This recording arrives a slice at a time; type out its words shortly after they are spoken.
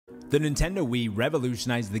The Nintendo Wii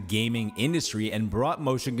revolutionized the gaming industry and brought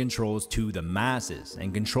motion controls to the masses,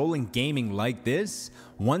 and controlling gaming like this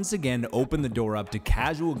once again opened the door up to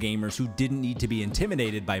casual gamers who didn't need to be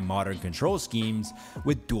intimidated by modern control schemes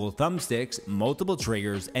with dual thumbsticks, multiple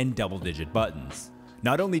triggers, and double-digit buttons.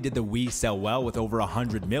 Not only did the Wii sell well with over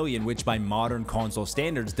 100 million, which by modern console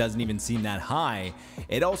standards doesn't even seem that high,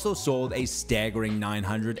 it also sold a staggering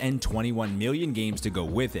 921 million games to go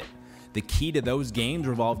with it. The key to those games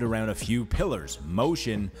revolved around a few pillars: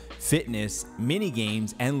 motion, fitness,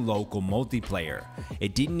 mini-games, and local multiplayer.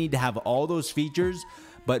 It didn't need to have all those features,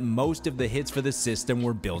 but most of the hits for the system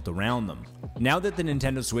were built around them. Now that the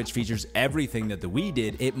Nintendo Switch features everything that the Wii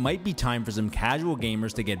did, it might be time for some casual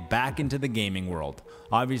gamers to get back into the gaming world.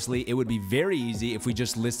 Obviously, it would be very easy if we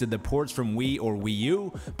just listed the ports from Wii or Wii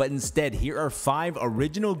U, but instead here are 5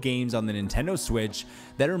 original games on the Nintendo Switch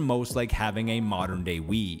that are most like having a modern day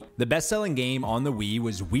Wii. The best-selling game on the Wii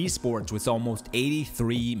was Wii Sports with almost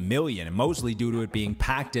 83 million, mostly due to it being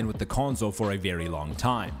packed in with the console for a very long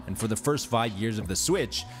time. And for the first 5 years of the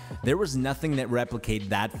Switch, there was nothing that replicated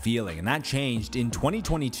that feeling, and that changed in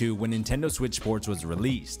 2022 when Nintendo Switch Sports was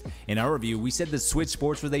released. In our review, we said the Switch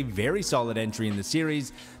Sports was a very solid entry in the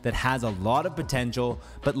series that has a lot of potential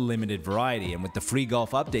but limited variety, and with the free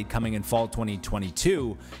golf update coming in fall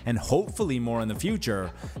 2022 and hopefully more in the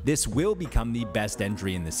future, this will become the best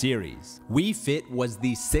entry in the series. Wii Fit was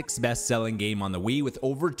the 6th best-selling game on the Wii with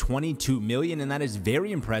over 22 million, and that is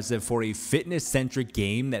very impressive for a fitness-centric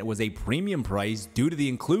game that was a premium price due to the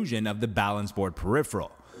inclusion of the balance board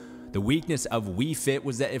peripheral. The weakness of Wii Fit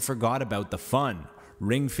was that it forgot about the fun.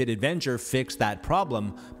 Ring Fit Adventure fixed that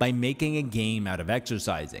problem by making a game out of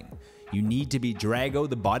exercising. You need to be Drago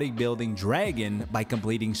the bodybuilding dragon by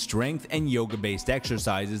completing strength and yoga-based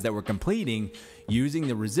exercises that we're completing using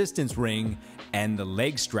the resistance ring and the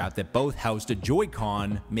leg strap that both housed a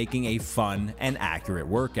Joy-Con, making a fun and accurate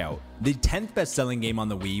workout. The 10th best-selling game on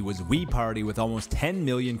the Wii was Wii Party with almost 10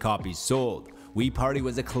 million copies sold. Wii Party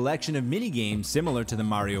was a collection of mini-games similar to the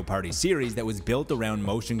Mario Party series that was built around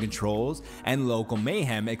motion controls and local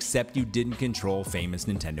mayhem, except you didn't control famous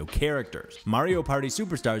Nintendo characters. Mario Party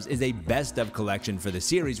Superstars is a best-of collection for the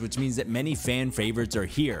series, which means that many fan favorites are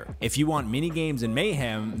here. If you want mini-games and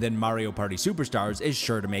mayhem, then Mario Party Superstars is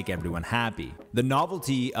sure to make everyone happy. The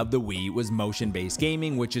novelty of the Wii was motion-based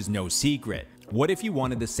gaming, which is no secret. What if you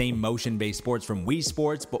wanted the same motion-based sports from Wii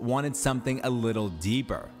Sports but wanted something a little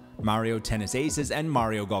deeper? Mario Tennis Aces and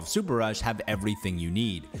Mario Golf Super Rush have everything you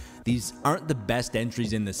need. These aren't the best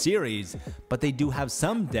entries in the series, but they do have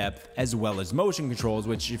some depth as well as motion controls,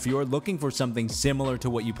 which if you're looking for something similar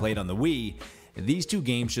to what you played on the Wii, these two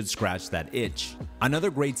games should scratch that itch. Another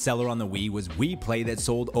great seller on the Wii was Wii Play that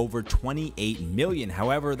sold over 28 million.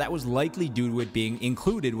 However, that was likely due to it being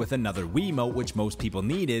included with another Wiimote, which most people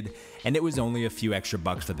needed, and it was only a few extra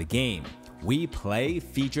bucks for the game. Wii Play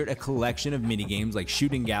featured a collection of minigames like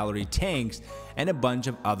Shooting Gallery, Tanks, and a bunch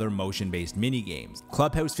of other motion-based minigames.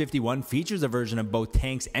 Clubhouse 51 features a version of both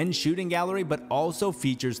Tanks and Shooting Gallery, but also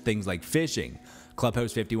features things like fishing.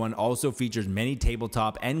 Clubhouse 51 also features many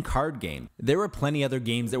tabletop and card games. There were plenty other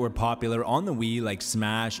games that were popular on the Wii like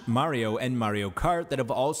Smash, Mario, and Mario Kart that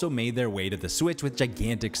have also made their way to the Switch with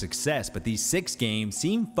gigantic success, but these 6 games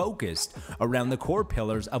seem focused around the core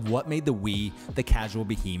pillars of what made the Wii the casual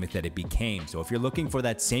behemoth that it became. So if you're looking for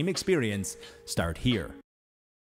that same experience, start here.